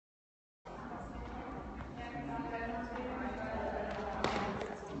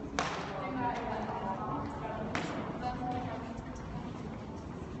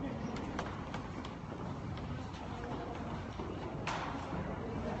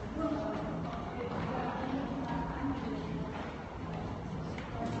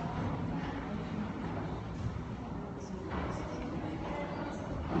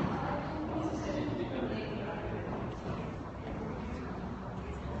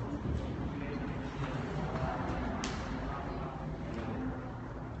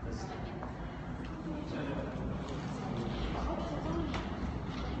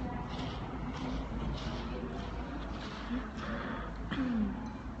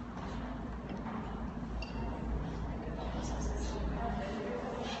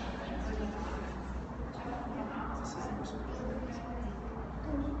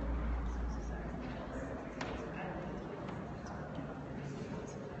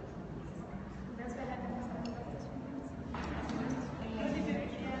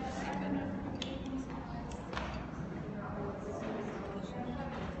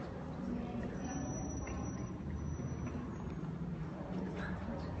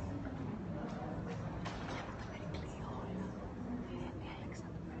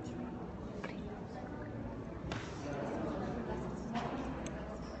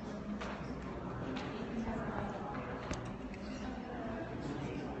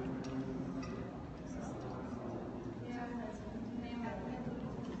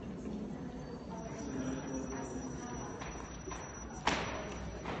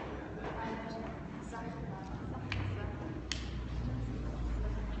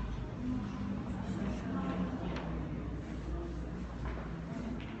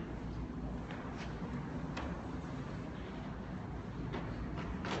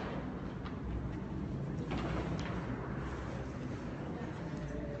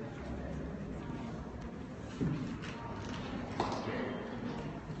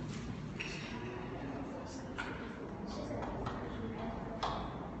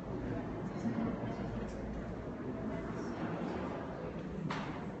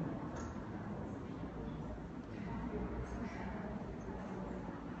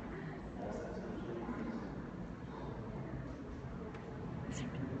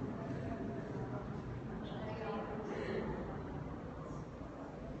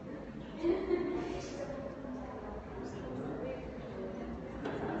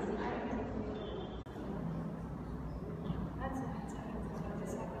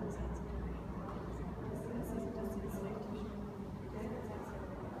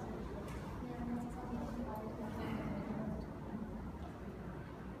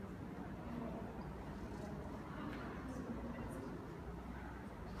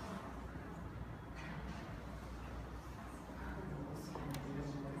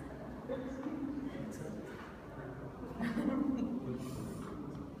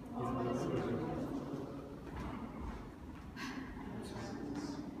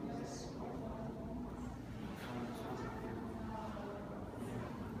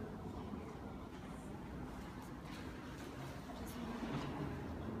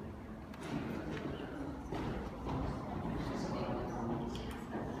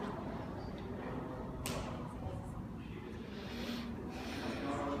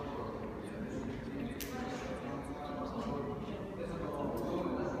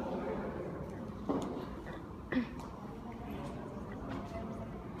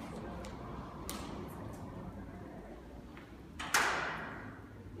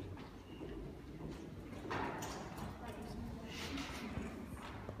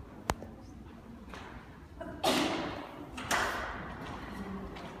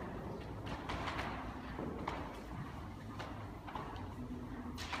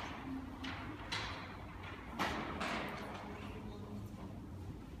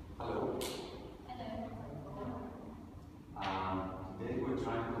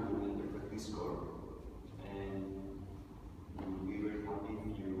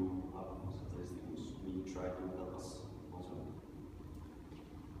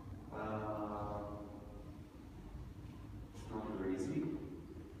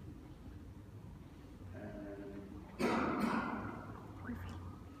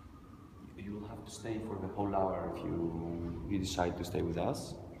you'll have to stay for the whole hour if you decide to stay with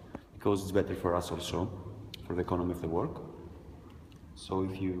us, because it's better for us also, for the economy of the work. So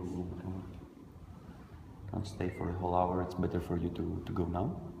if you can't stay for the whole hour, it's better for you to go now.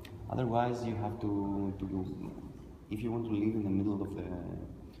 Otherwise, you have to if you want to leave in the middle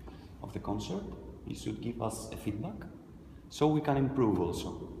of the concert, you should give us a feedback, so we can improve also.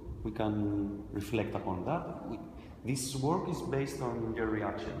 We can reflect upon that. This work is based on your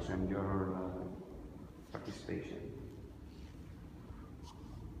reactions and your participation.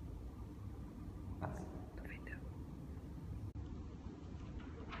 That's it.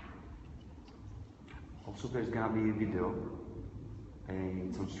 Also, there's gonna be a video.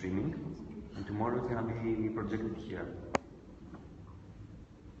 It's on streaming, and tomorrow it's gonna be projected here.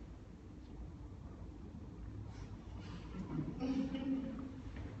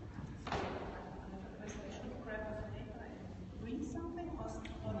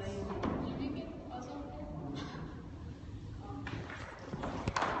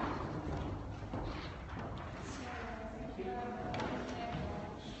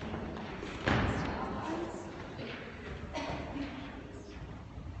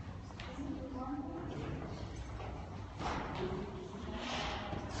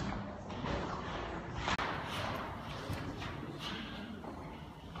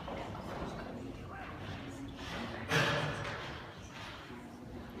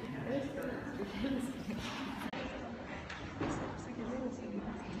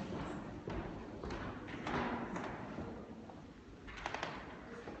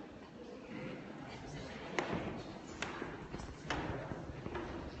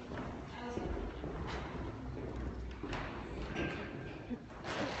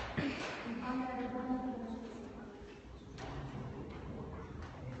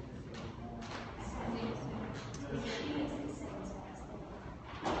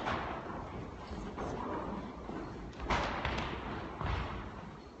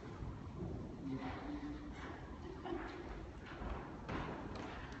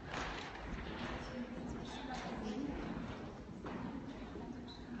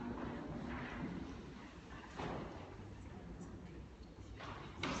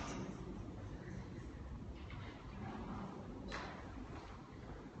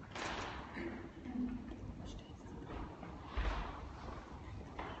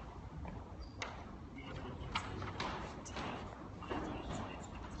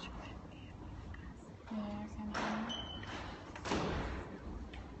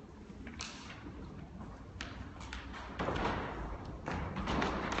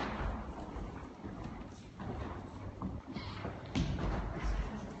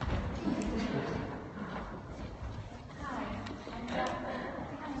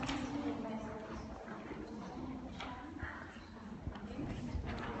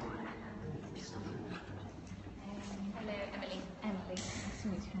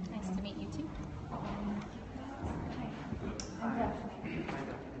 Nice to meet you too.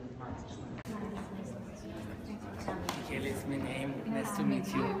 Kelly is my name. Nice to meet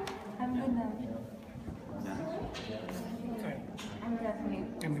you. I'm Lina. Sorry. I'm Daphne.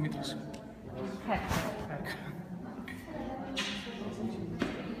 I'm Dimitris. Heck.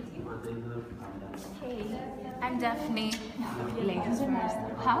 Hey, I'm Daphne. Ladies first.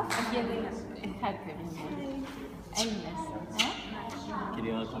 How? Heck. Agnes.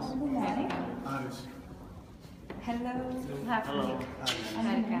 Aris. Hello, Daphne.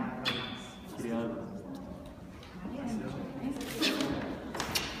 America.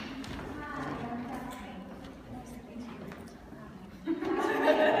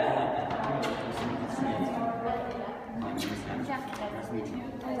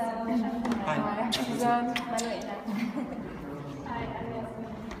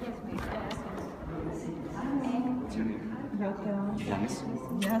 Γιάννης.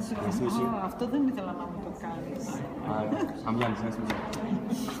 Γεια σου. Αυτό δεν ήθελα να μου το κάνεις. I'm Giannis, nice to meet you.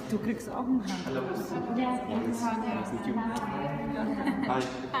 Du kriegst auch einen Handel. Nice to meet you. Hi.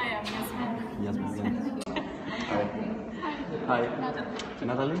 Hi, I'm Yasmin. Yasmin. Hi. Hi.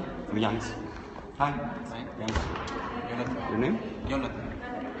 Natalie. I'm Giannis. Hi. Giannis. Your name? Jonathan.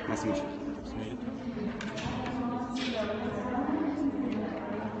 Nice to meet you.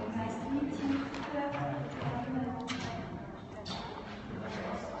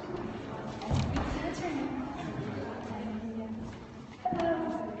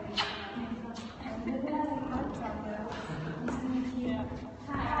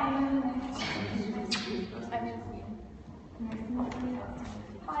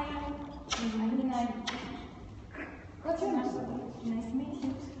 What's your name? Nice to meet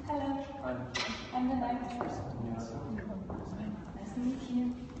you. Hello. I'm the night. Nice to meet you.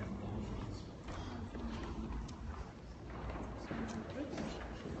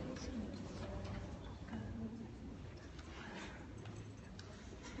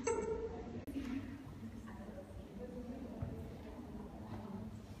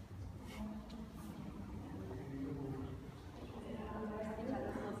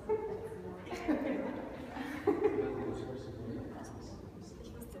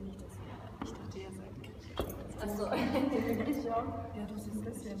 Ja, das ist ein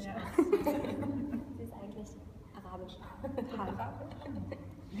bisschen, ja. Sie ist eigentlich arabisch.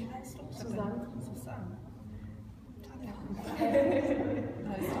 Wie heißt du? Susanne. Susanne. Ich bin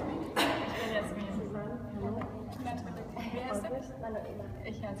Jasmin. Susanne. Hallo. Nathalie. Wer ist das? Manuela.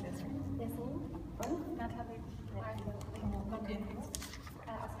 Ich heiße Jasmin. Jasmin. Und? Nathalie. Okay.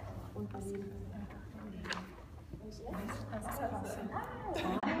 Und Berlin. Da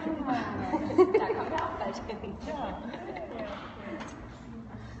kommen wir auch bald hin.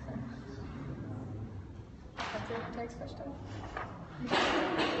 Habt ihr den Text verstanden?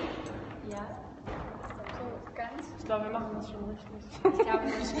 Ja. So ganz? Ich glaube, wir machen das schon richtig. Ich glaube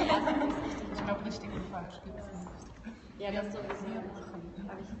nicht. Ich glaube, richtig und falsch gibt es nicht. Ja, das sowieso.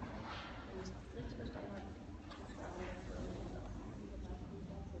 Habe ich das richtig verstanden?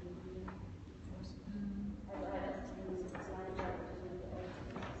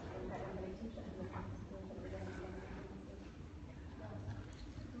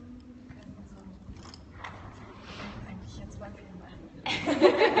 Eigentlich jetzt zwei Filme.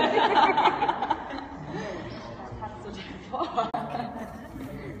 Was hast du denn vor?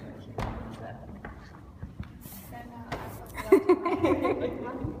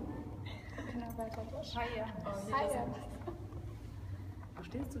 Genau, weiter durch. Hiya.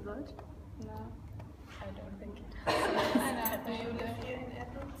 Verstehst du Deutsch? No, I don't think it. Anna, do you live here in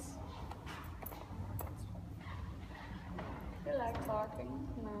Edmonds? You like talking?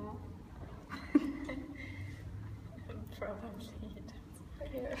 No. Probably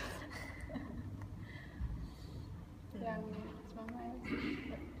here. Yeah, it's my mind.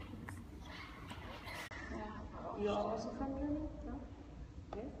 Yeah. You're also from Germany? No?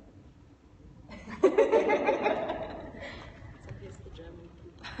 Yes? So here's the German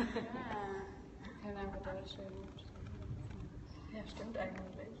people. Kann einfach Deutsch reden. Ja, stimmt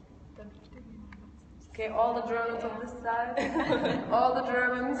eigentlich. Dann verstehe ich nicht. Okay, all the Germans on this side. All the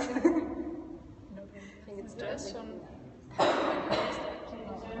Germans. I think it's Du bist German. schon.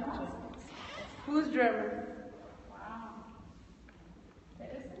 Who's German?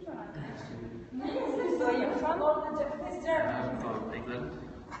 Wer ist denn da? Where are you from? Who's German? I'm from England.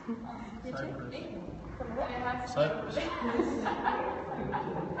 Cyprus. I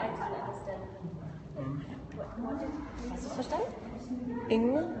didn't understand. What did hast du verstanden?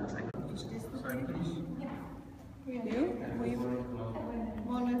 England?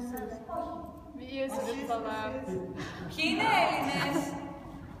 Wie ist es überhaupt?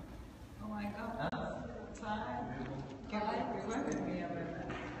 Oh mein Gott. Gefällt mir.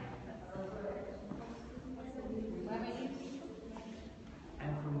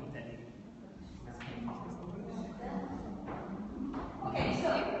 I'm from Italy. Okay, so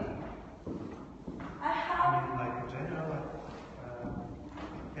I have. Like in general,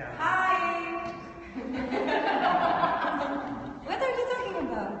 yeah. Hi! What are you talking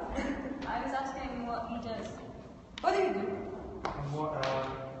about? I was asking what he does. What do you do? And what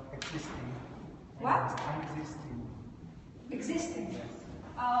existing. What? I'm existing. Existing. Yes.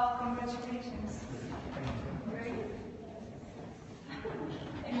 Oh, congratulations. Thank you. Very good.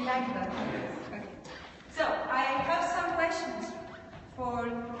 And you like that? Okay. So, I have some questions for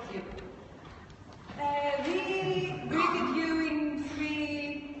you. We greeted you in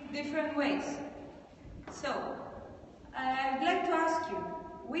 3 different ways. So, I'd like to ask you,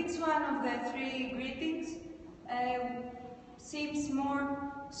 which one of the 3 greetings seems more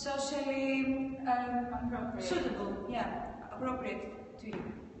socially suitable, appropriate to you?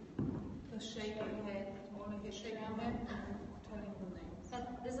 The shaking head, only the shaking head and telling the names. But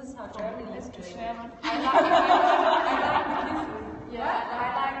this is how Germany is doing it. I like the kisses. Yeah, I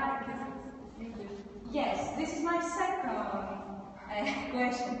like the kisses. Yes, this is my second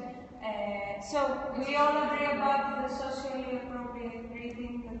question. So, we all agree about the socially appropriate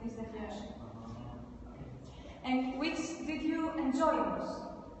greeting that is the fashion. And which did you enjoy most?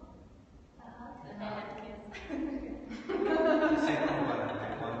 The hand kiss. Second one, I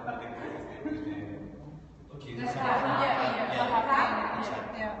want to okay, The so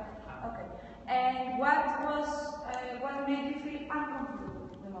Yeah. Okay. And what made you feel uncomfortable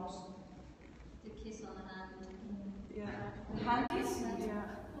the most? The kiss on the hand. The hand kiss?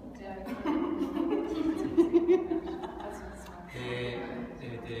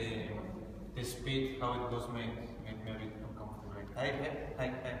 the speed, how it was made me a bit uncomfortable.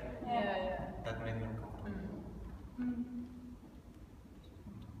 Yeah. That made me uncomfortable.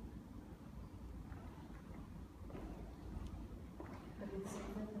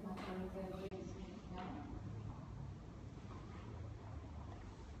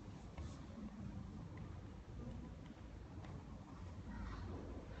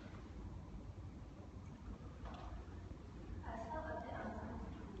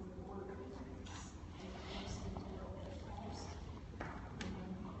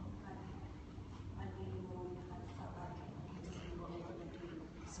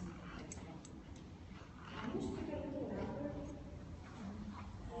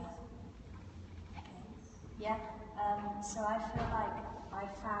 Yeah, so I feel like I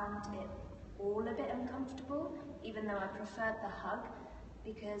found it all a bit uncomfortable, even though I preferred the hug,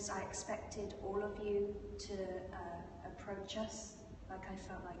 because I expected all of you to approach us like I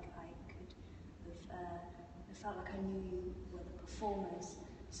felt like I could have, I felt like I knew you were the performers,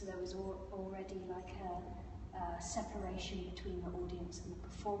 so there was already like a separation between the audience and the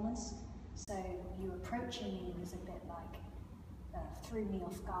performers, so you approaching me was a bit like, threw me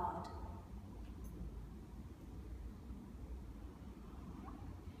off guard.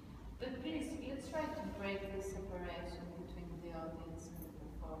 But please, let's try to break the separation between the audience and the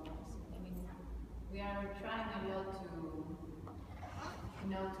performers. I mean, we are trying a lot to,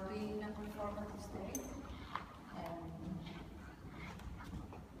 to be in a performative state. And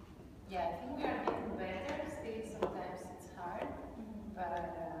yeah, I think we are getting better. Still, sometimes it's hard.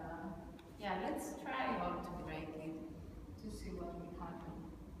 But yeah, let's try all to break it to see what will happen.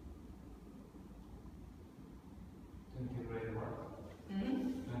 Integrate what?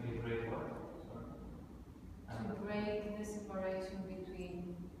 Integrate what? Sorry. To break the separation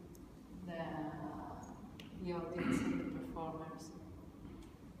between the audience and the performers.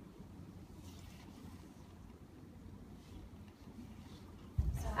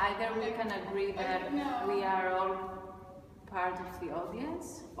 Either we can agree that we are all part of the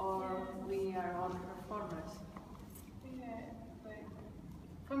audience, or we are all performers. Yeah, like,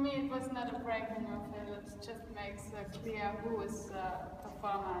 for me it was not a breaking of it, it just makes clear who is the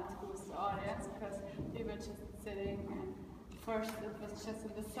performer and who is the audience, because we were just sitting and first it was just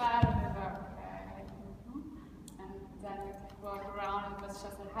in the side and we were okay, and then we walked around and it was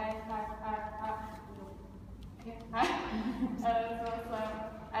just a hi, hi, hi, hi, okay, hi. And it was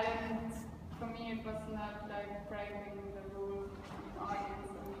I didn't, for me it was not like breaking the rule between audience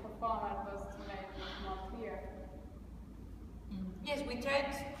and performer, it was to make it more clear. Yes, we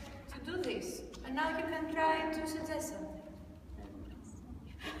tried to do this, and now you can try to suggest something.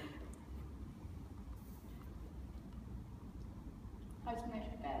 How to make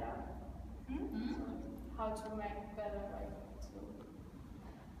it better. How to make it better, like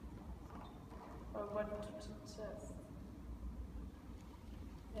or what to suggest.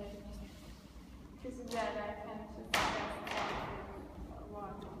 Because yeah, I can just suggest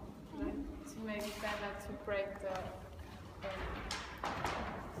what, like, to make it better, to break the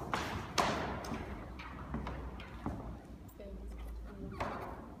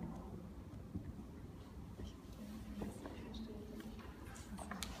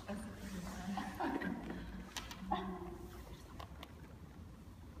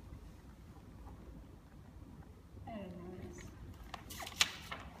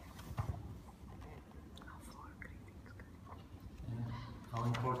How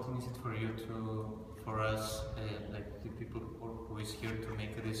important is it for you for us, like the people who is here, to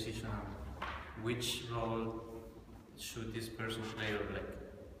make a decision on which role should this person play, or like,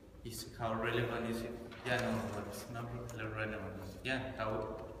 how relevant is it? Yeah, no, but it's not relevant. Yeah,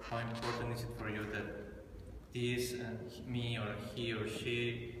 how important is it for you that this me or he or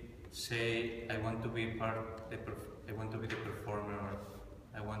she say, I want to be I want to be the performer, or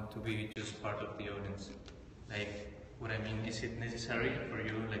I want to be just part of the audience? Like, what I mean, is it necessary for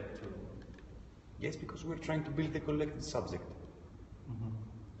you, like, to? Yes, because we're trying to build a collective subject.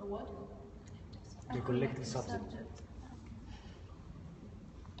 A what? The collective subject.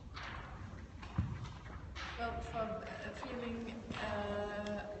 Well, for feeling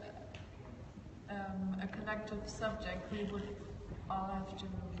a collective subject, we would all have to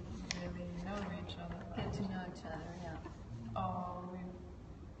really know each other. Get to know each other, yeah. Or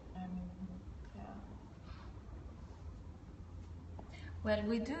yeah. Well,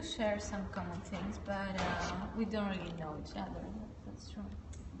 we do share some common things, but we don't really know each other. That's true.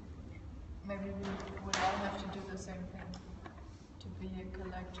 Maybe we would all have to do the same thing, to be a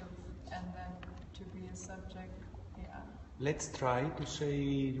collective and then to be a subject. Yeah. Let's try to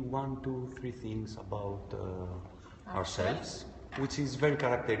say 1, 2, 3 things about ourselves, which is very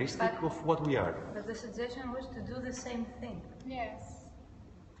characteristic of what we are. But the suggestion was to do the same thing. yes.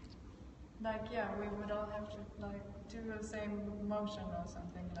 Like, yeah, we would all have to like do the same motion or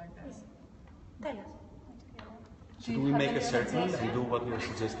something like this. Tell us. Should we make a circle and do what we are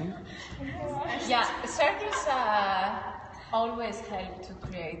suggesting? Yeah, circles always help to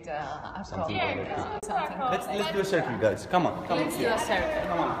create a Something problem. like that. Something. Let's do a circle, guys. Come on, come Let's on. do a circle.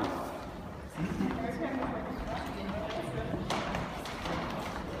 Come on, please.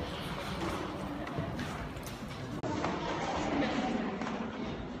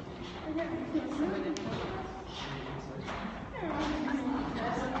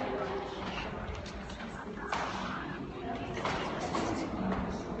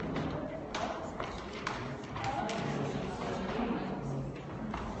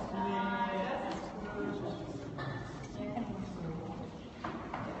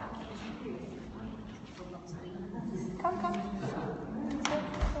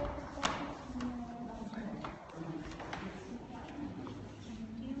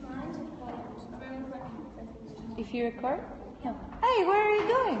 If you record? Yeah. Hey, where are you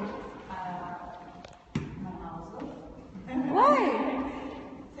going? Why?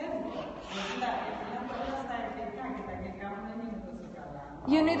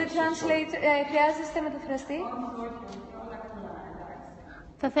 You need a translate. Χρειάζεστε μεταφραστή.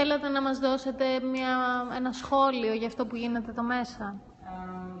 Θα θέλατε να μας δώσετε ένα σχόλιο για αυτό που γίνεται εδώ μέσα.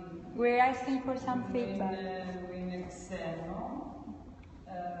 We're asking for some feedback. Είναι ξένο,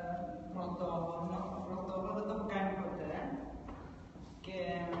 πρωτόγνωρο, δεν το έχω κάνει ποτέ και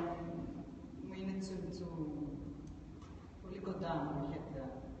μου είναι πολύ κοντά μου έρχεται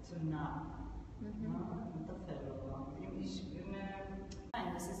να δεν το θέλω εδώ.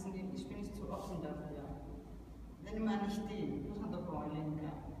 Ich bin nicht zu offen dafür. Δεν είμαι ανοιχτή, πώς να το πω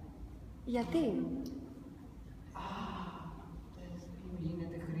ελληνικά. Γιατί?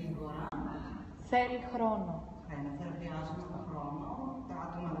 Γίνεται γρήγορα. Θέλει χρόνο. Χρειάζομαι χρόνο. Τα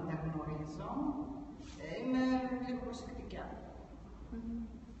άτομα δεν τα γνωρίζω. Είμαι λίγο προσεκτικά.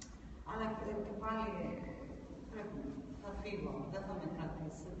 Αλλά και πάλι θα φύγω. Δεν θα με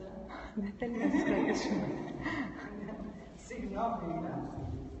κρατήσετε. Δεν θέλει να σας κρατήσουμε. Συγγνώμη.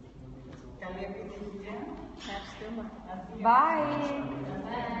 Καλή επιτυχία. Ευχαριστούμε. Bye.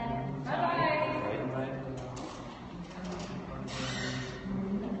 Bye.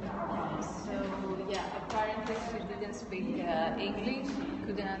 So yeah, apparently she didn't speak English,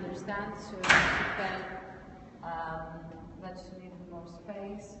 couldn't understand, so she felt that she needed more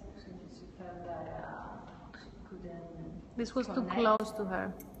space. She felt that she couldn't. This was too connect. close to her.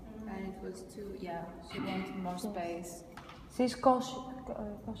 And it was too, yeah, she wanted more space. She's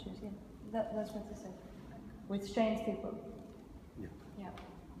cautious, yeah. That's what she said. With strange people. Yeah.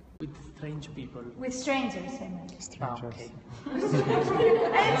 With strange people. With strangers, I meant. Ah, okay.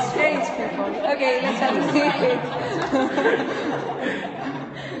 And strange people. Okay, let's have a secret.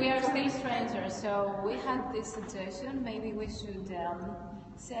 We are still strangers, so we had this suggestion. Maybe we should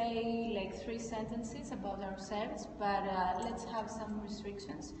say like 3 sentences about ourselves, but let's have some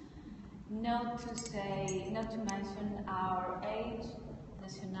restrictions. Not to mention our age,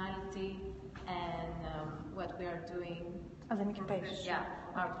 nationality, and what we are doing. As an occupation.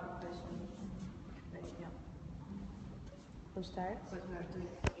 Yeah, our profession. Yeah. Who starts? What we are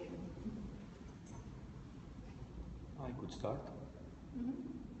doing. I could start.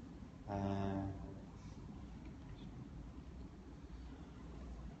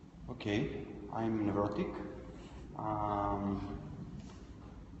 Okay, I'm neurotic,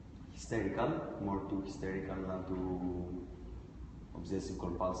 hysterical, more too hysterical than too obsessive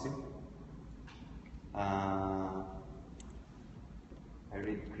compulsive. I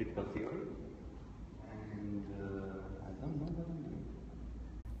read critical theory, and I don't know what I'm doing.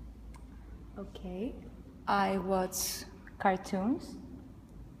 Okay. I watch cartoons.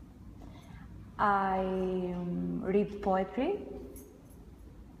 I read poetry.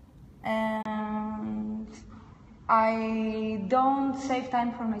 And I don't save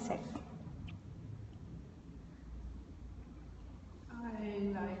time for myself. I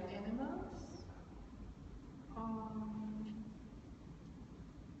like animals.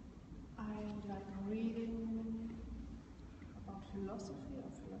 I like reading about philosophy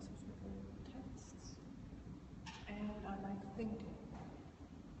or philosophical texts. And I like thinking.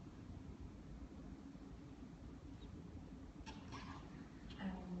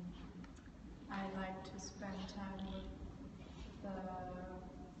 I like to spend time with the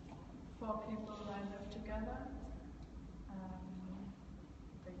 4 people I live together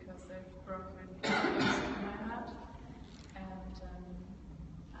because they've broken pieces in my heart, and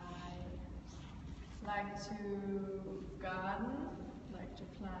I like to garden, like to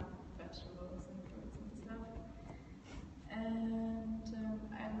plant vegetables and fruits and stuff, and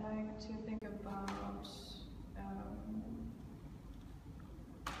I like to think about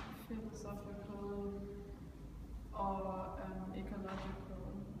philosophical or ecological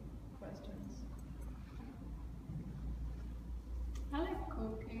questions. I like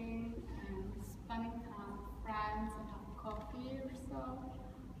cooking and spending time with friends and have coffee or so.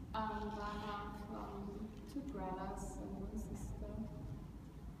 And I have 2 brothers and 1 sister.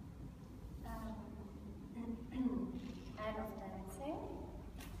 I love dancing,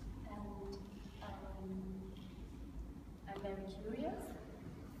 and I'm very curious,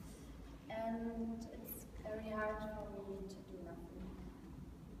 and it's very hard for me to do nothing.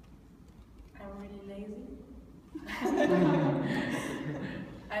 I'm really lazy.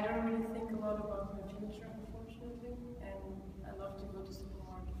 I don't really think a lot about my future, unfortunately, and I love to go to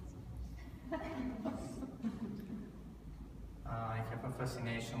supermarkets. I have a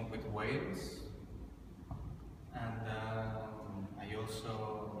fascination with whales, and I also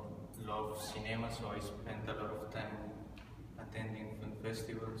love cinema, so I spent a lot of time attending film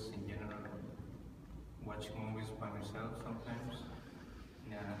festivals in general, watching movies by myself sometimes.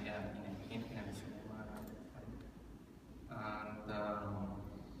 In a cinema. And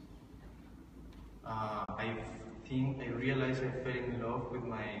I realized I fell in love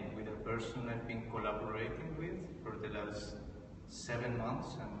with a person I've been collaborating with for the last 7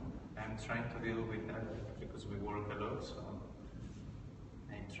 months, and I'm trying to deal with that because we work a lot. So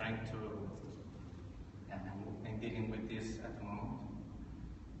I'm trying to, I'm dealing with this at the moment.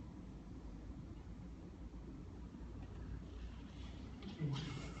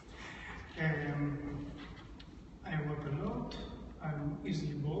 I work a lot. I'm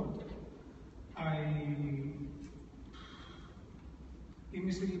easily bored. I'm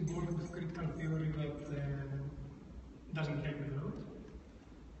easily bored with critical theory that doesn't help me a lot.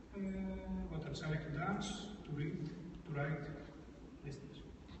 What else? I like to dance, to read, to write. These things.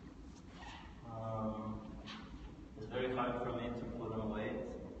 It's very hard for me to put on weight.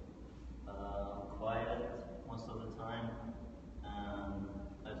 Quiet most of the time, and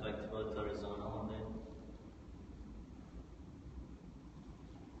I'd like to go to Arizona one day.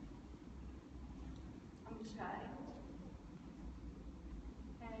 I'm a child,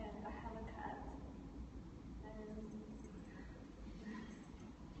 and I have a cat, and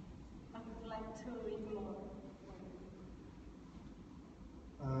I would like to read more.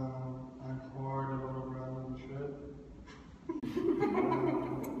 I hoard a lot of random shit.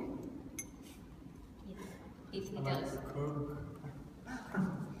 If he I like does. to cook.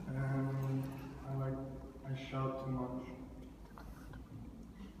 I shout too much.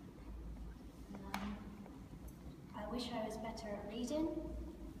 I wish I was better at reading.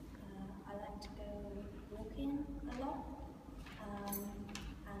 I like to go walking a lot,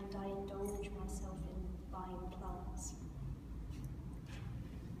 and I indulge myself in buying plants.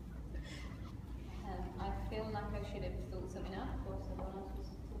 I feel like I should have thought something up while someone else was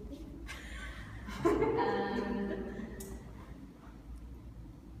talking.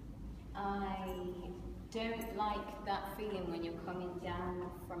 I don't like that feeling when you're coming down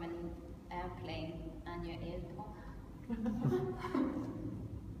from an airplane and your ears pop.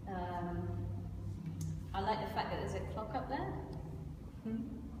 I like the fact that there's a clock up there. And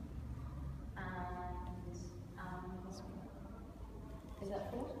is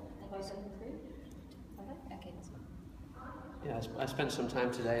that 4? Have I gone through? Okay, that's fine. Yeah, I spent some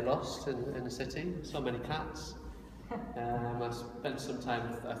time today lost in the city. So many cats. I spent some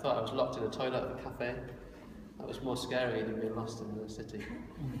time. I thought I was locked in a toilet at a cafe. That was more scary than being lost in the city.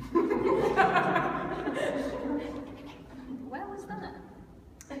 Where was that?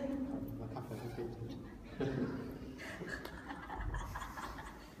 The cafe.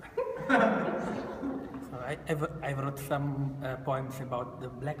 So I wrote some poems about the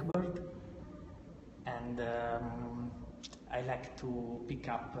blackbird, and I like to pick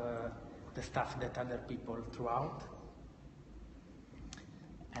up the stuff that other people throw out.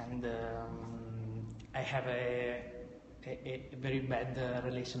 And I have a very bad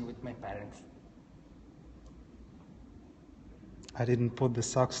relation with my parents. I didn't put the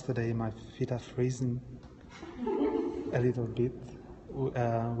socks today, my feet are freezing a little bit.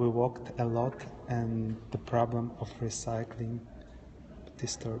 We walked a lot, and the problem of recycling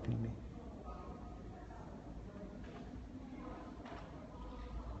disturbing me.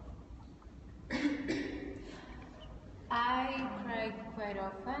 I cry quite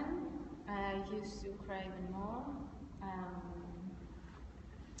often. I used to cry even more.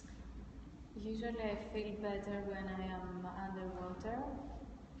 Usually I feel better when I am underwater.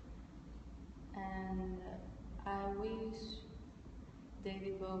 And I wish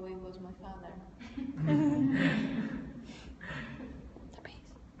David Bowie was my father.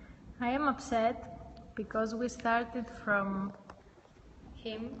 I am upset because we started from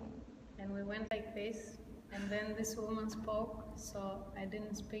him and we went like this, and then this woman spoke, so I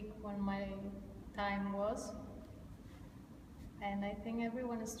didn't speak when my time was. And I think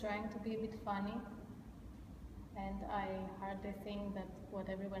everyone is trying to be a bit funny, and I hardly think that what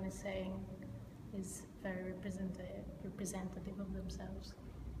everyone is saying is very representative of themselves.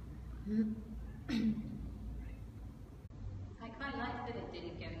 I quite like that it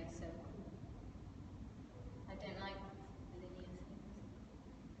didn't go in a circle. I don't like linear things.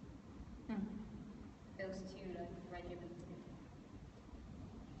 Feels too like regimented.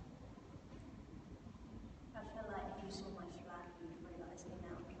 I feel like if you saw my flat, you'd realise the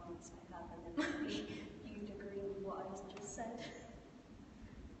amount of plants I have, and then maybe you'd agree with what I just said.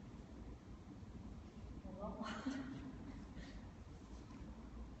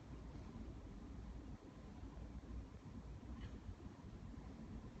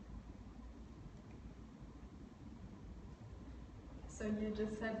 So you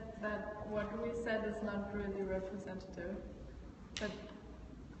just said that what we said is not really representative, but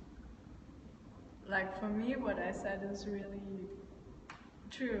like for me what I said is really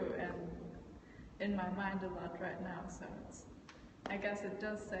true and in my mind a lot right now, so it's, I guess it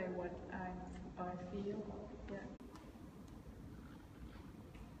does say what I feel. Yeah.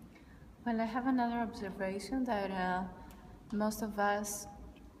 Well, I have another observation that most of us,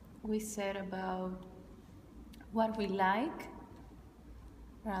 we said about what we like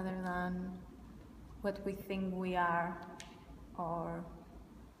rather than what we think we are, or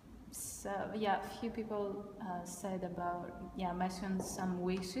so, yeah, a few people said about, mentioned some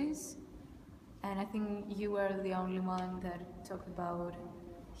wishes, and I think you were the only one that talked about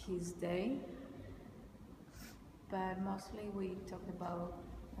his day, but mostly we talked about,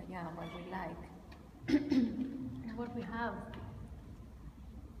 what we like and what we have.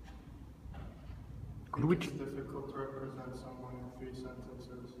 It's difficult to represent someone in 3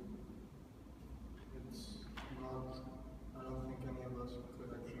 sentences. It's not, I don't think any of us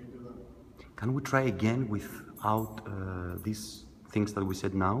could actually do that. Can we try again without these things that we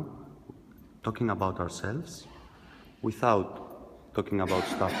said now, talking about ourselves, without talking about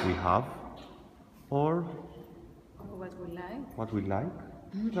stuff we have, or what we like? What we like?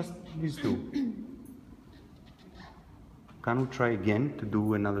 Just these two. Can we try again to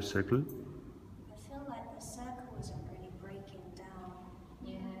do another circle? I feel like the circle isn't really breaking down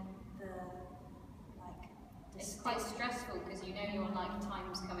It's quite stressful because you know your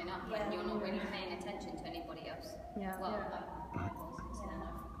lifetime's coming up and you're not really paying attention to anybody else. Yeah. Well, I was, and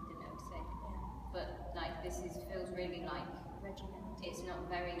I didn't know what to say. But like this feels really like regimented. It's not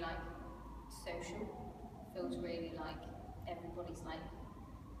very like social. It feels really like everybody's like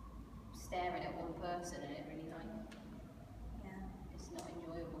staring at one person and it really like it's not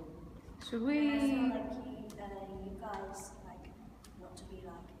enjoyable. Should we? I feel like you guys, like, not to be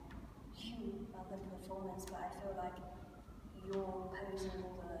like you about the performance, but I feel like you're posing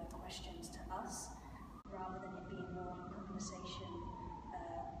all the questions to us rather than it being more of a conversation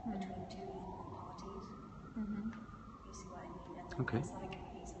between two equal parties. You see what I mean? And then there's like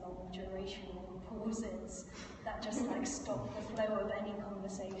these long durational pauses that just like stop the flow of any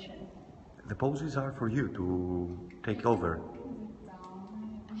conversation. The pauses are for you to take over.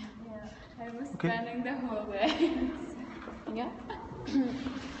 I was spending the whole day. Yeah.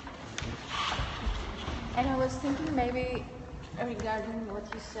 And I was thinking maybe regarding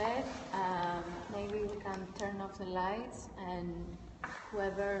what you said, maybe we can turn off the lights and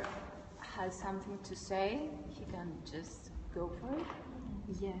whoever has something to say, he can just go for it.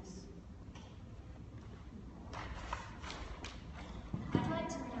 Yes. I'd like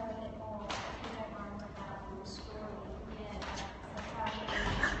to know a bit more, if you don't mind, about your story. Of how you're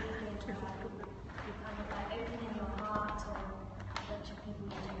speaking about kind of like opening your heart to a bunch of people you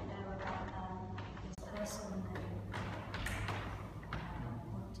don't know about this person and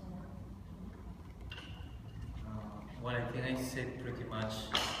want to know. Well, I think I said pretty much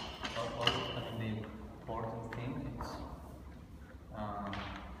all the important thing is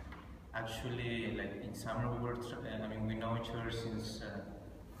actually, like in summer we were, we know each other since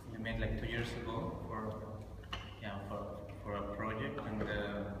we met like 2 years ago for a project, and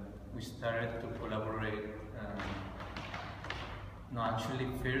we started to collaborate. No, actually,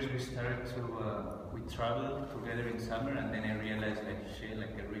 first we started to we traveled together in summer, and then I realized like shit,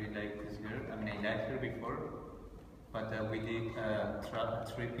 like I really like this girl. I mean, I liked her before, but we did a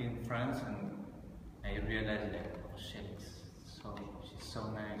trip in France, and I realized like, oh shit, she's so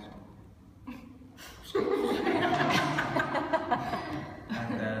nice.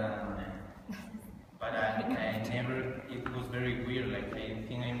 But I never, it was very weird, like I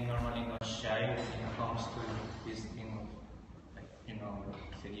think I'm normally not shy when it comes to this thing of like,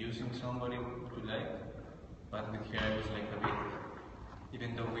 seducing somebody to like, but with her I was like a bit,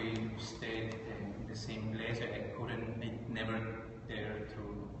 even though we stayed in the same place, I never dared to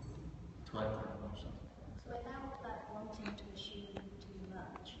act or something. So without like wanting to assume too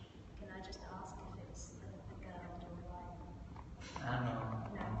much, can I just ask if it's a girl or a boy? No.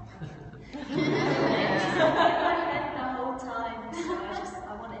 The whole time, so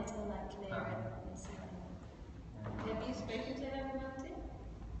I wanted to like clear it and see. Have you spoken to her about it?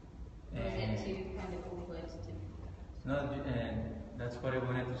 Or is it too kind of awkward to? No, that's what I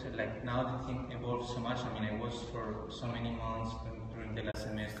wanted to say. Like now the thing evolved so much. I mean, I was for so many months during the last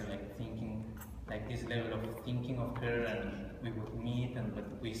semester, like thinking, like this level of thinking of her, and we would meet, but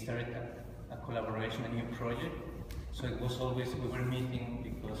we started a collaboration, a new project. So it was always, we were meeting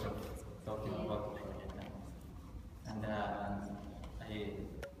because of talking about the project. And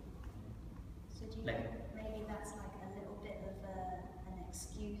So do you think maybe that's like a little bit of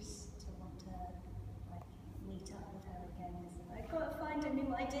excuse to want to like meet up with her again. Is I've got to find a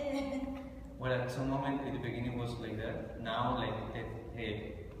new idea. Well, at some moment at the beginning was like that. Now, like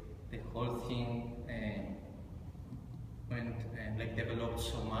the whole thing went like developed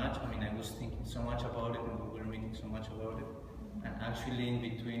so much. I mean, I was thinking so much about it, and we were meeting so much about it. And actually, in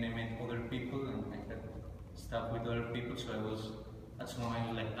between, I met other people, and I had stuff with other people. So I was at some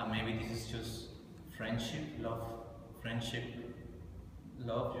moment like, maybe this is just friendship, love,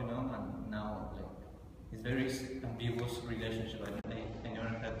 you know. And now, like, it's very ambiguous relationship. I never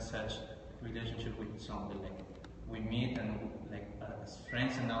had such relationship with somebody. Like, we meet and like as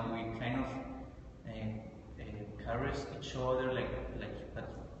friends, and now we kind of caress each other,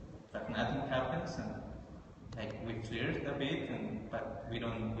 but nothing happens, and like we flirt a bit, but we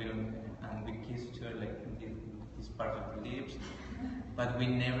don't, and we kiss each other like in this part of the lips, but we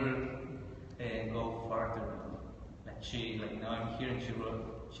never go further. Like now I'm here, and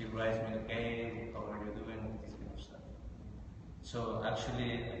she writes me like, hey, how are you doing? This kind of stuff. So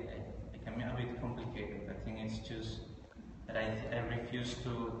actually, it can be a bit complicated. I think it's just that I refuse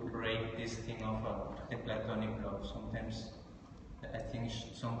to break this thing of the platonic love. Sometimes I think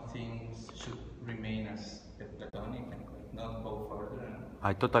some things should remain as the platonic and not go further.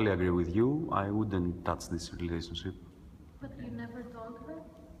 I totally agree with you. I wouldn't touch this relationship. But you never told her?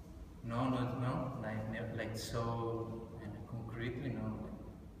 No, never, like so concretely, no.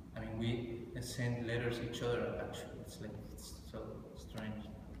 I mean, we send letters each other, actually. It's so strange.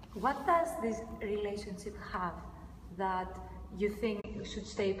 What does this relationship have that you think should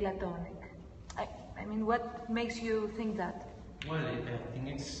stay platonic? I mean, what makes you think that? Well, I think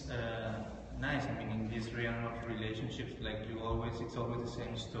it's nice. I mean, in this realm of relationships, like it's always the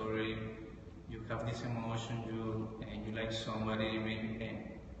same story. You have this emotion, you like somebody, maybe,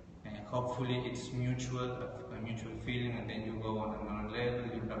 and hopefully it's mutual, a mutual feeling, and then you go on another level,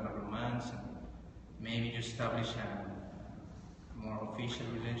 you have a romance, and maybe you establish a more official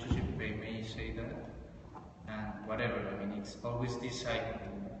relationship, they may say that, and whatever. I mean, it's always this cycle.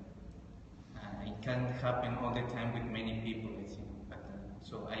 It can't happen all the time with many people, I think. But,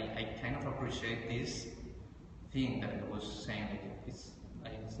 so I kind of appreciate this thing that I was saying.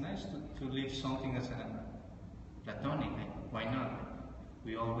 Like, it's nice to live something as a platonic. Why not?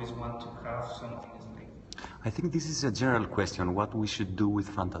 We always want to have something as like. I think this is a general question, what we should do with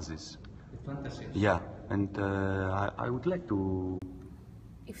fantasies. With fantasies? Yeah, and I would like to...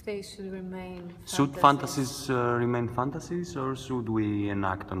 If they should remain fantasies. Should fantasies remain fantasies, or should we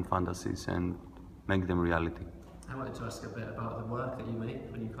enact on fantasies and make them reality? I wanted to ask a bit about the work that you make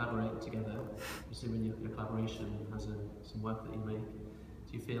when you collaborate together. Assuming your collaboration has some work that you make,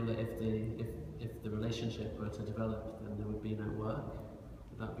 do you feel that if the relationship were to develop, then there would be no work?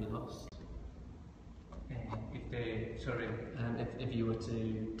 Would that be lost? If you were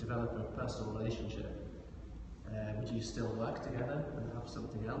to develop a personal relationship, would you still work together and have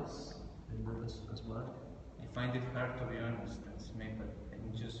something else in that as work? I find it hard, to be honest. That's me, but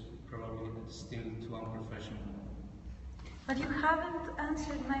I'm just probably still too unprofessional. But you haven't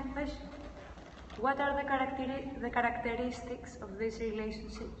answered my question. What are the characteristics of this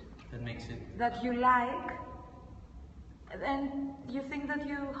relationship that makes it that you like, and you think that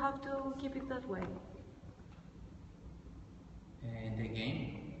you have to keep it that way? The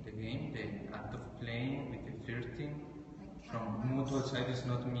game, the act of playing with the flirting from mutual side is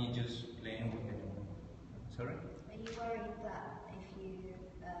not me just playing with it. Sorry? Are you worried that if you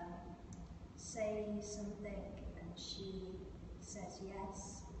say something and she says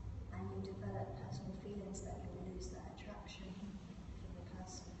yes, and you develop personal feelings, that you'll lose that attraction for the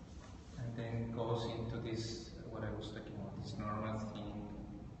person? And then goes into this, what I was talking about, this normal thing.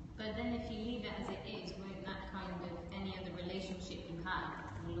 But then if you leave it as it is, won't that kind of, any other relationship you have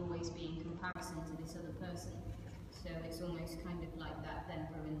will always be in comparison to this other person. So it's almost kind of like that then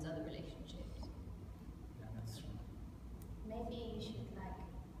ruins other relationships. Yeah, that's true. Maybe you should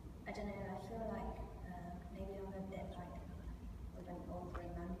I don't know, I feel like maybe I'm a bit of an old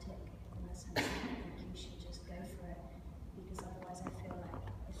romantic in the sense that I think you should just go for it, because otherwise I feel like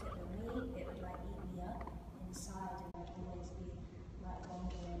if it were me, it would eat me up inside, and I'd always be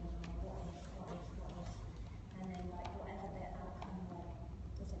wondering what if, and then whatever the outcome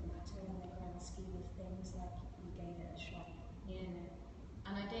doesn't matter in the grand scheme of things, you gave it a shot. Yeah,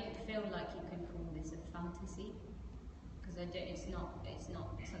 and I don't feel like you can call this a fantasy, because it's not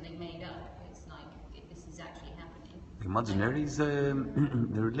something made up. It's like this is actually happening. The imaginary is the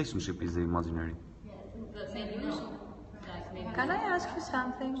relationship is the imaginary. Yeah, but maybe not. Can I ask you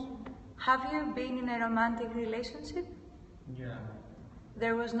something? Have you been in a romantic relationship? Yeah.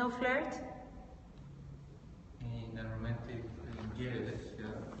 There was no flirt? In a romantic, yes.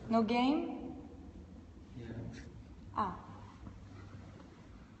 No game? Yeah. Ah.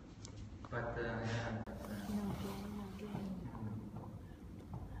 But yeah.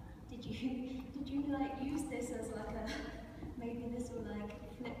 Did you like use this as like a maybe this will like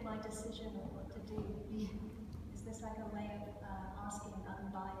flip my decision of what to do? Is this like a way of asking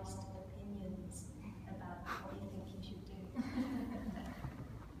unbiased opinions about what you think you should do?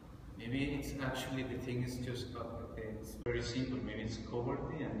 Maybe it's actually the thing is just it's very simple. Maybe it's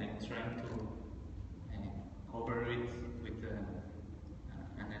cowardly, and I'm trying to cover it with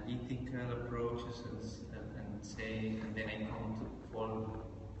analytical approaches and say, and then I come to fall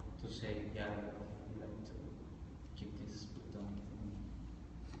to say, yeah, I like to keep this put down.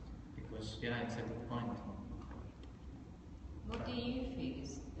 Because yeah, it's a good point. What do you feel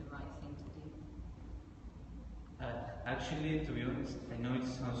is the right thing to do? Actually, to be honest, I know it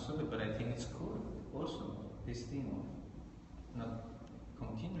sounds stupid, but I think it's cool also, this thing of not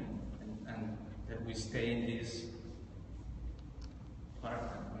continuing and that we stay in this part.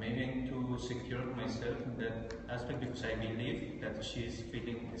 Maybe I need to secure myself in that aspect because I believe that she's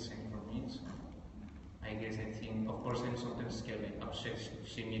feeling the same for me. So I guess I think, of course, I'm sometimes scared of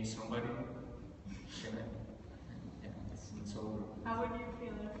she meets somebody, it's over. How would you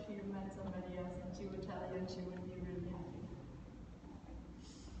feel if you met somebody else and she would tell you and she would be really happy?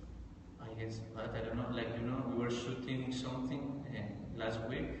 I guess, but I don't know, like, you know, we were shooting something last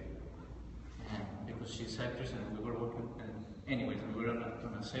week because she's actress and we were working, anyways, we were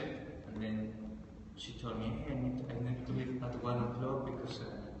on a set, and then she told me, hey, I need to leave at 1 o'clock because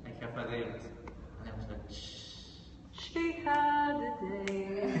I have a date. And I was like, shh. She had a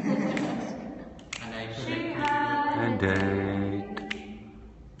date. And I feel She like had A date.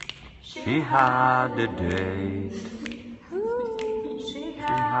 She had a date. She She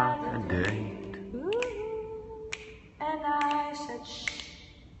had a date. And I said, shh.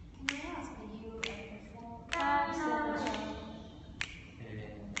 Can I ask, are you a performer? I said,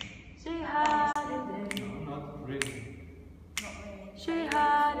 she had a date. no, not really. Not really. She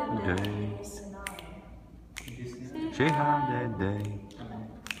had a date. In this scenario. She had a date.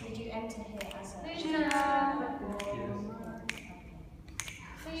 Did you enter here as a She had a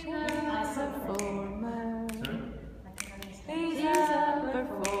He's a performer. He's He's a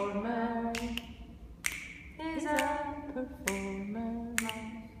performer. He's a performer.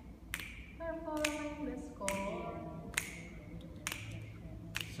 Performing the score.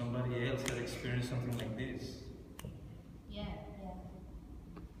 Somebody else had experienced something like this. Yeah.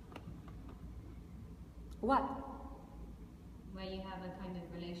 What? Where you have a kind of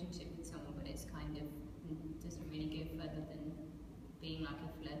relationship with someone, but it's kind of doesn't really go further than being like a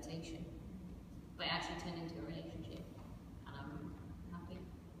flirtation, but it actually turned into a relationship, and I'm happy.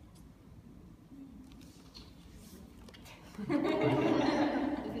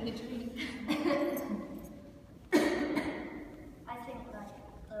 Living the dream. I think like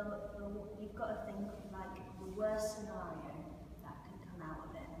you've got to think of like the worst scenario that could come out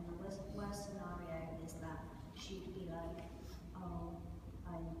of it, and the worst scenario is that she'd be like, oh,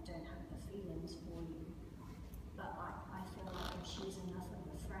 I don't have the feelings for you. But I feel like if she's enough of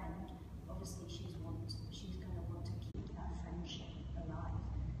a friend, obviously she's going to want to keep that friendship alive.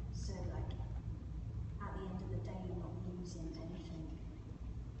 So like at the end of the day, you're not losing anything.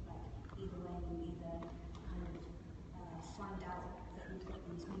 Like either way, you either kind of find out that you've got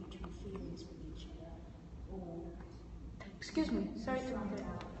these mutual feelings with each other, or Excuse me, sorry to find interrupt.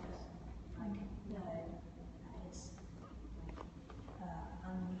 out that like no, that it's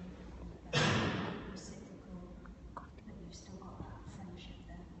reciprocal, that you've still got that friendship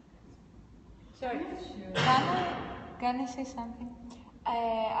there. Sorry. Can I say something?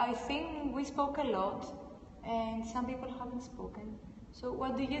 I think we spoke a lot, and some people haven't spoken. So,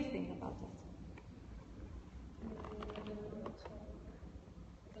 what do you think about that?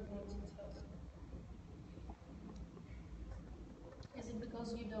 Is it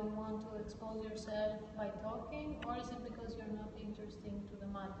because you don't want to expose yourself by talking, or is it because you're not interesting to the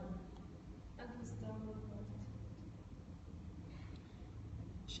matter?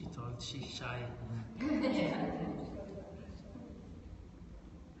 She thought she's shy.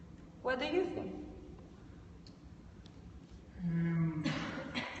 What do you think?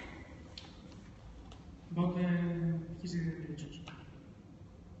 About his relationship.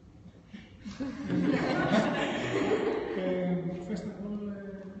 First of all,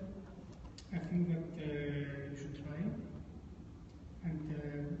 I think that you should try and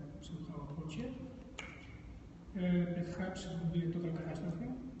somehow approach it. Perhaps it would be a total catastrophe.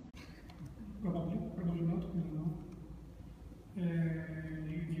 Probably not, we don't know.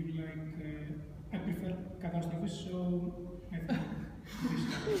 If you like, I prefer catastrophes, so I think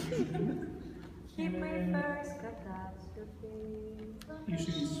this You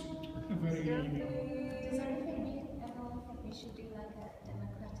see, it's very... Does everyone think we should do like a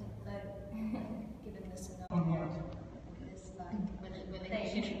democratic vote, given the scenario? This like when they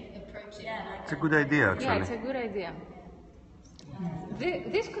should approach it. Yeah, like It's a good idea, actually. Yeah, it's a good idea.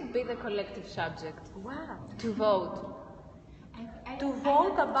 This could be the collective subject. Wow. To vote. To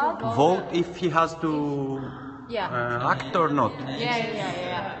vote about... To vote if he has to act or not.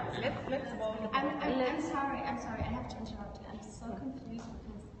 Yeah. Let's vote. I'm sorry, I have to interrupt you. I'm so confused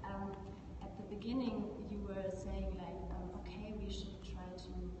because at the beginning you were saying like, okay, we should try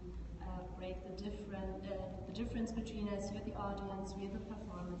to break the difference between us, you're the audience, we're the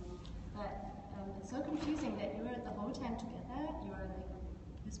performers. But it's so confusing that you were the whole time together, you are like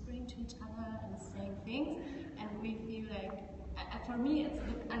whispering to each other and saying things, and we feel like, for me it's a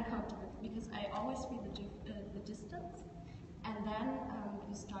bit uncomfortable because I always feel the distance, and then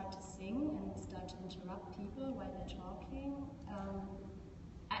you start to sing and start to interrupt people while they're talking.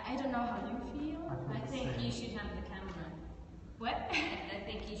 I don't know how you feel. I think you should have the camera. What? I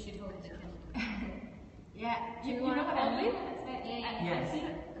think you should hold the camera. Yeah, you know what I mean? I feel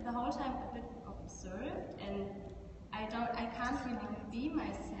the whole time a bit observed, and I can't really be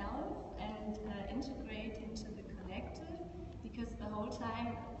myself and integrate into the collective, because the whole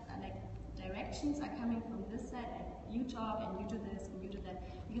time like directions are coming from this side, like you talk and you do this and you do that.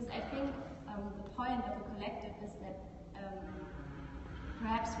 Because I think the point of a collective is that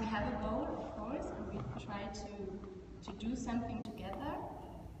perhaps we have a goal, of course, and we try to do something together.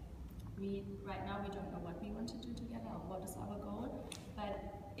 Right now we don't know what we want to do together or what is our goal, but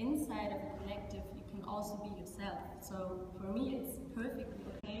inside of a collective you can also be yourself. So for me it's perfectly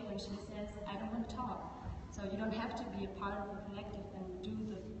okay when she says, I don't want to talk. So you don't have to be a part of a collective and do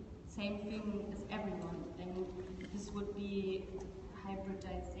the same thing as everyone. Then this would be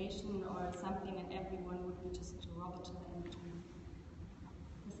hybridization or something, and everyone would be just a robot and do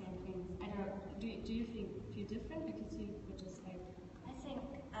the same things. I don't know, do you feel different because you were just like...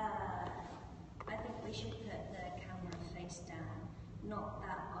 I think we should put the camera face down. Not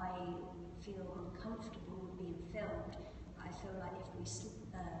that I feel uncomfortable with being filmed. I feel like if we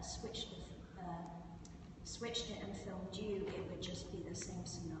switched it and filmed you, it would just be the same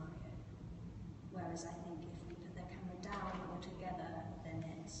scenario. Whereas I think if we put the camera down altogether, then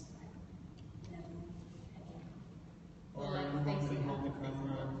it's like never again. Or you want to hold the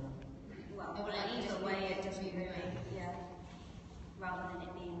camera? Well, either way, it doesn't really, rather than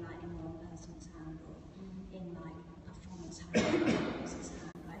it being like in one person's hand or in like a performance hand or another person's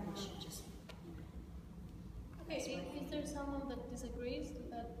hand, like it should just... Okay, is there someone that disagrees to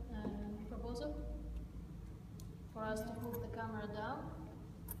that proposal? For us to move the camera down?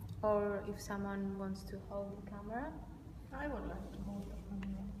 Or if someone wants to hold the camera? I would like to hold the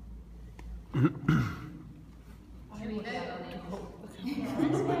camera. I would like to hold the camera.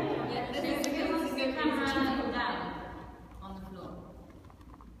 Let's get the camera down on the floor.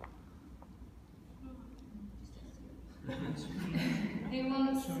 Who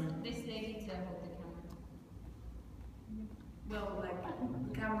wants this lady to hold the camera? Well, like,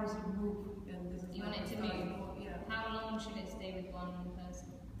 the cameras move and this is... You want it to move? Yeah. How long should it stay with one person?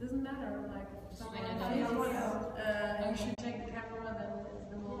 Doesn't matter, like, if someone you should take the camera, then it's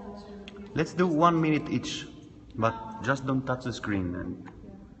the moment to... Let's do 1 minute each, but just don't touch the screen and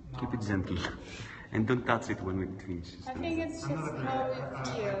keep it gentle. And don't touch it when we finish. I think it's just how you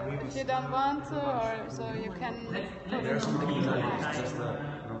feel. If you don't want to, or so you can... There's something nice, just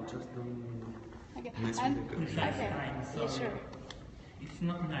not just Okay, mess and, with the okay, yeah, sure. It's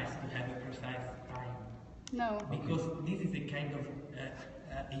not nice to have a precise time. No. Because this is a kind of,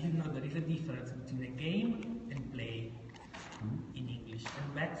 there is a difference between a game and play in English.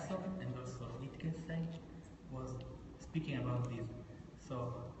 And Baxter and also Wittgenstein was speaking about this.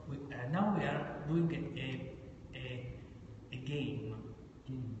 So now we are doing a game.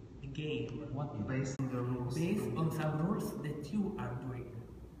 A game. What? Based on the rules. Based on some rules that you are doing.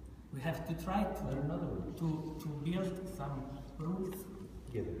 We have to try to build some rules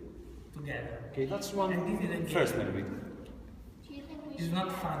together. Okay, that's one and this is a first game. maybe. It's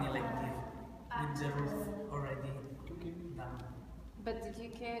not funny like this, with the rules already done. But did you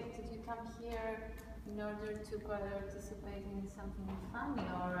come here in order to participate in something funny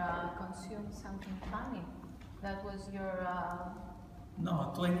or consume something funny? That was your...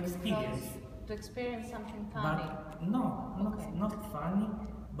 No, to an experience. To experience something funny? But no, not funny,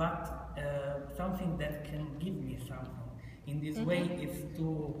 but something that can give me something. In this way,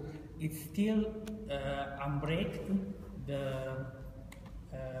 it's still unbreak the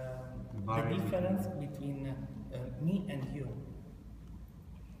difference between me and you.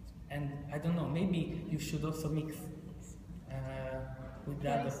 And I don't know, maybe you should also mix with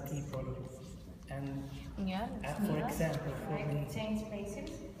other people. And yeah, for example, for me, change spaces.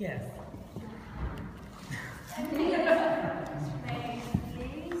 Yes. Space,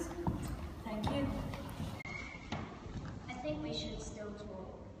 please. Thank you. I think we should still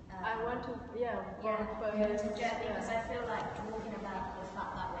talk. I want to, Because I feel like talking about the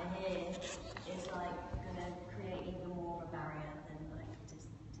fact that we're here is like going to create even more of a barrier than like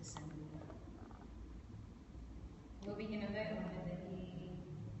dissembling. Were we going to vote on whether he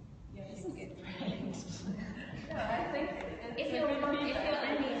should get trained? No, I think if you're comfortable.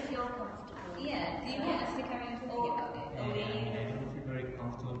 Yeah, do you want us to carry on talking about it? I don't feel very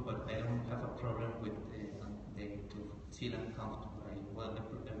comfortable, but I don't have a problem with to feel uncomfortable. I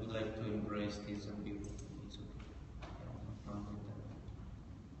would like to embrace this ambiguity. It's okay. I don't have a problem with that.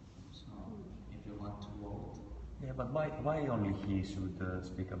 So, if you want to vote. Yeah, but why only he should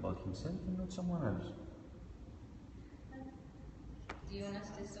speak about himself and not someone else? Do you want us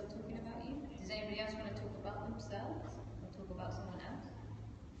to stop talking about you? Does anybody else want to talk about themselves or talk about someone else?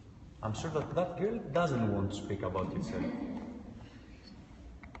 I'm sure that girl doesn't want to speak about herself.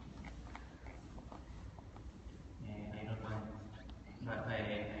 I don't know. But I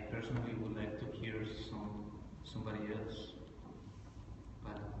personally would like to hear somebody else.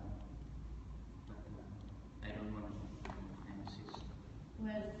 But I don't want to insist.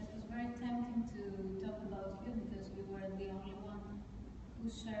 Well, it was very tempting to talk about you because you were the only one who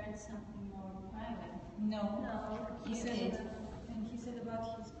shared something more private. No. He said, and he said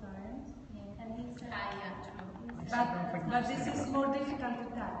about his parents. Yeah. And he said, But this is more difficult to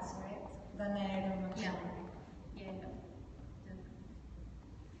touch, right? Than I don't know. Yeah.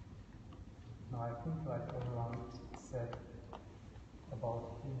 No, I think like everyone said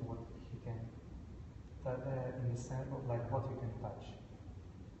about him what he can, in the sense of like what you can touch.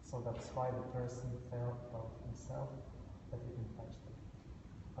 So that's why the person felt about himself that he can touch them.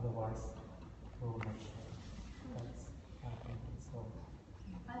 Otherwise, we will not share. That's, I think, so.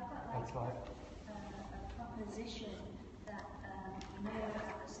 I've got That's why. a proposition that you know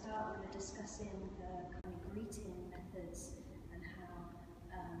at the start we were discussing the kind of greeting methods and how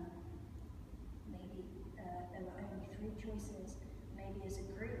maybe there were only 3 choices. Maybe as a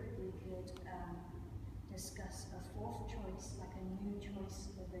group we could discuss a 4th choice, like a new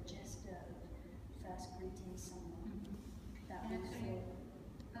choice of a gesture of first greeting someone. That would feel.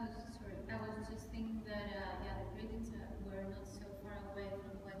 I was just thinking that the greetings were not so far away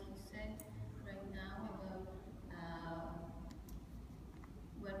from what you said right now about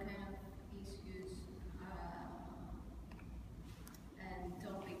what kind of issues and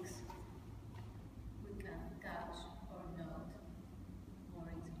topics we can touch or not more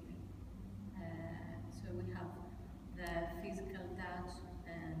easily. So we have the physical touch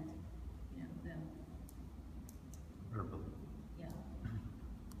and the Verbal. yeah.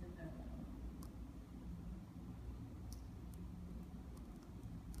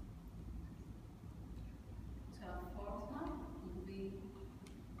 So a 4th one would be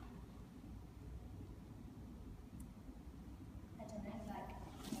I don't know, like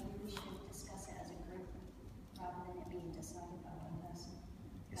maybe we should discuss it as a group rather than it being decided by one person.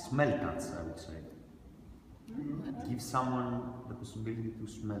 Smell touch, I would say. Give someone the possibility to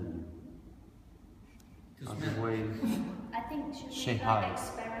smell you. As a way. I think should Say we hi.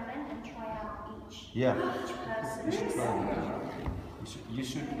 experiment and try out each person? You should try it. You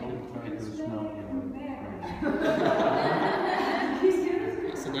should all try to smell your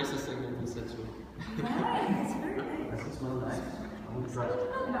It's the nicest thing I've been said to me. Nice, very nice. Does it smell nice? I will try it.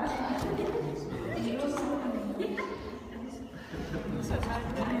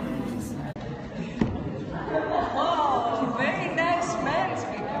 Oh, very nice man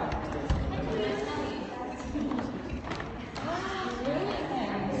speaker.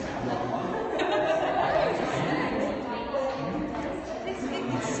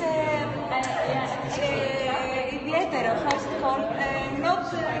 Idiotero, household, not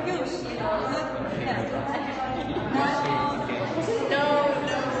used.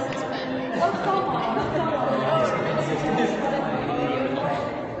 Not common.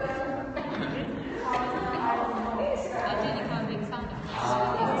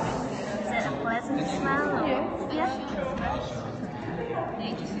 Is it a pleasant smell? Or? Yeah.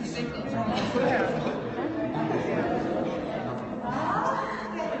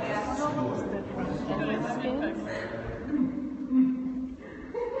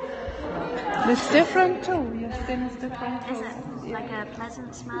 It's different too. Your skin is different too. Is it like a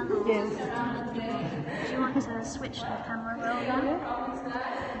pleasant smell? Or Yes. Do you want to switch the camera roll?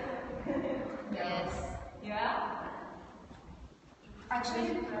 Yes. Yeah? Actually,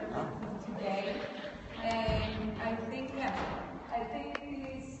 today, I think it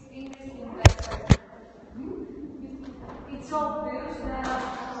is interesting that it's obvious that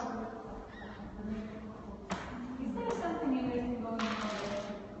is there something interesting going on there?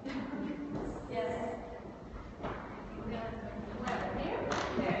 Yes. Where? Here?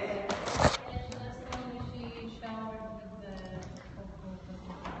 There. She showered with the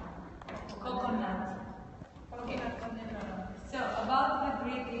Coconut. Okay. So about the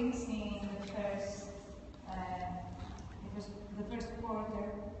greetings in the first quarter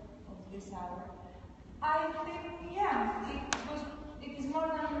of this hour, I think it is more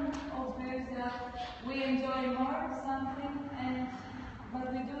than obvious that we enjoy more something but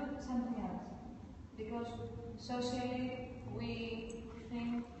we do something else because socially we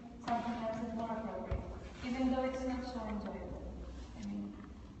think something else is more appropriate, even though it's not so enjoyable. I mean,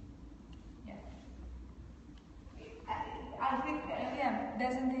 yeah. I think,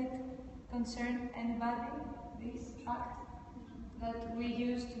 doesn't it concern anybody, this fact? That we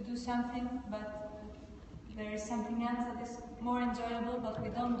used to do something, but there is something else that is more enjoyable, but we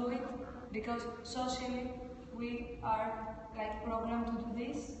don't do it because socially we are like programmed to do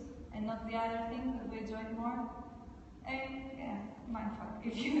this and not the other thing that we enjoy more. And mindfuck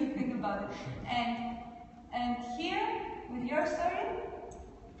if you think about it. And here with your story,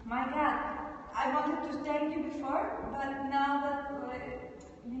 my God, I wanted to tell you before, but now that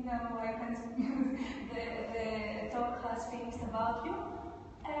I can the talk has finished about you.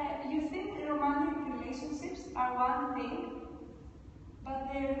 You think romantic relationships are one thing, but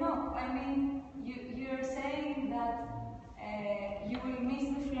they're not. I mean, you're saying that you will miss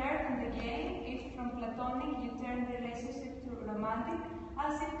the flirt and the game if from platonic you turn the relationship to romantic,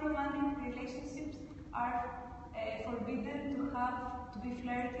 as if romantic relationships are forbidden to be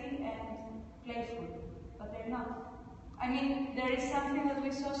flirty and playful, but they're not. I mean, there is something that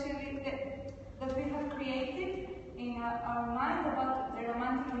we socially, that we have created in our mind about the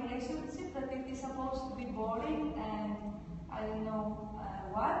romantic relationship, that it is supposed to be boring and I don't know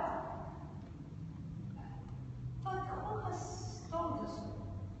what. But who has told us?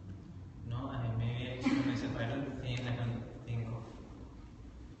 No, I mean, maybe I explain myself. I don't think of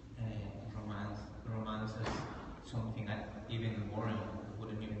romance as something even boring. I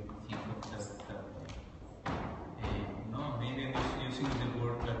wouldn't even think of that. No, maybe I was using the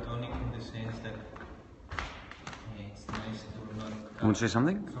word platonic in the sense that it's nice to not. You want to say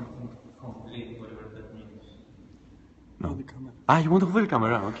something? Something complete, whatever that means. No. You want to hold the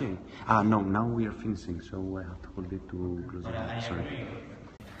camera? Okay. No, now we are finishing, so I have to hold it to close But it. I Sorry. agree.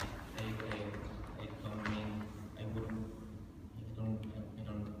 I don't mean, I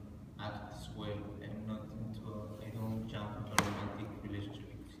don't act this way. I don't jump into a romantic relationship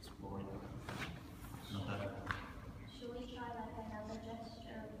because it's boring. Not at all. Should we try like another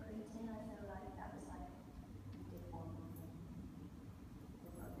gesture of greeting? I feel like that was like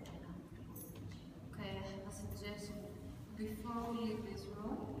Okay, I have a suggestion. Before we leave this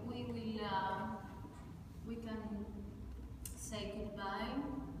room, we can say goodbye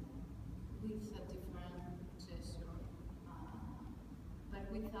with a different gesture, but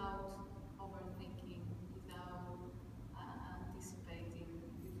without overthinking, without anticipating,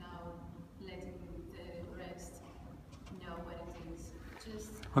 without letting the rest know what it is.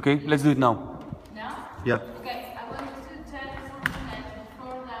 Just Okay, let's do it now. now? Yeah. Okay, I want to tell you something else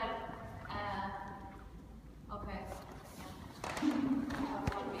before that. Okay.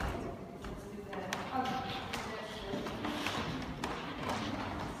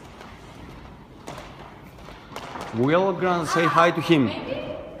 We're gonna say hi to him.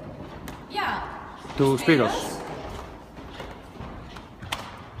 Maybe? Yeah. To Spiros.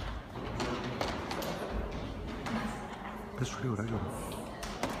 That's really right.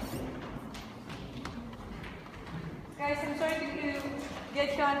 Guys, I'm sorry to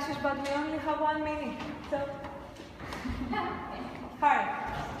get you anxious, but we only have 1 minute, so hurry.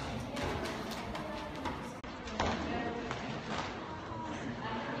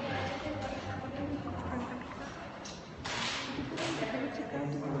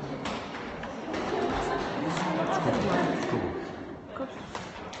 Let's go.